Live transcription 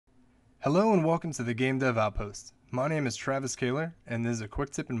Hello and welcome to the gameDev Outpost. My name is Travis Kaler and this is a quick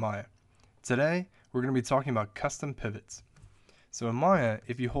tip in Maya. Today we're going to be talking about custom pivots. So in Maya,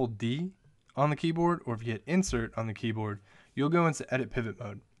 if you hold D on the keyboard or if you hit Insert on the keyboard, you'll go into Edit Pivot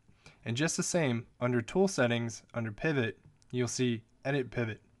mode. And just the same, under Tool Settings, under Pivot, you'll see Edit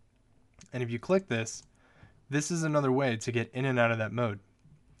Pivot. And if you click this, this is another way to get in and out of that mode.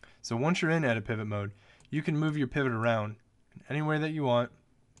 So once you're in Edit Pivot mode, you can move your pivot around any way that you want.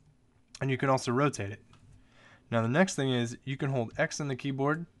 And you can also rotate it. Now the next thing is you can hold X on the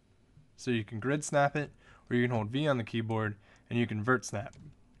keyboard so you can grid snap it, or you can hold V on the keyboard and you can vert snap.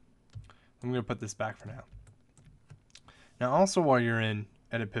 I'm going to put this back for now. Now also while you're in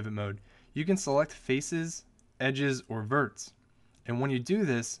Edit Pivot mode, you can select faces, edges, or verts. And when you do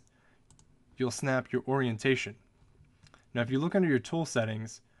this, you'll snap your orientation. Now if you look under your tool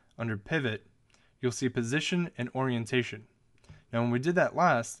settings, under Pivot, you'll see Position and Orientation. Now when we did that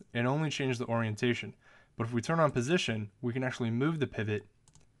last, it only changed the orientation. But if we turn on position, we can actually move the pivot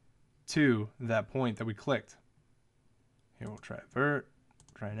to that point that we clicked. Here we'll try a vert,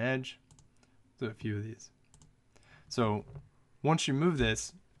 try an edge, do a few of these. So once you move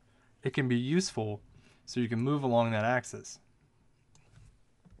this, it can be useful so you can move along that axis.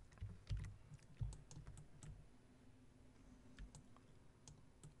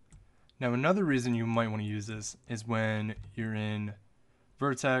 Now another reason you might want to use this is when you're in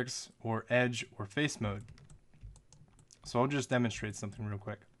vertex or edge or face mode. So I'll just demonstrate something real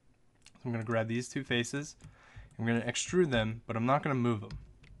quick. So I'm going to grab these two faces, I'm going to extrude them, but I'm not going to move them.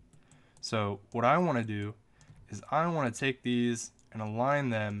 So what I want to do is I want to take these and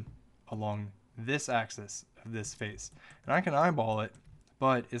align them along this axis of this face. And I can eyeball it,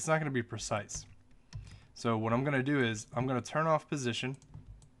 but it's not going to be precise. So what I'm going to do is I'm going to turn off position,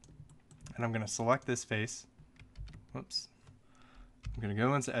 and I'm going to select this face. Whoops. I'm going to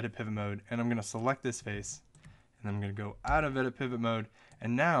go into Edit Pivot mode, and I'm going to select this face, and I'm going to go out of Edit Pivot mode,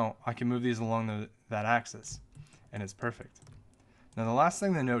 and now I can move these along that axis, and it's perfect. Now the last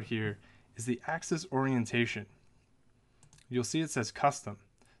thing to note here is the axis orientation. You'll see it says Custom.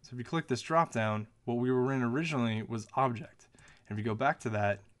 So if you click this drop down, what we were in originally was Object. And if you go back to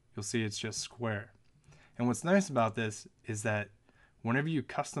that, you'll see it's just Square. And what's nice about this is that whenever you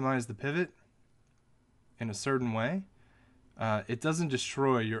customize the pivot in a certain way, it doesn't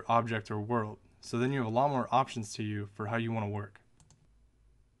destroy your object or world. So then you have a lot more options to you for how you want to work.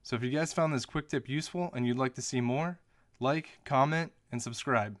 So if you guys found this quick tip useful and you'd like to see more, like, comment, and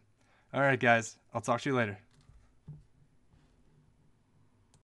subscribe. Alright guys, I'll talk to you later.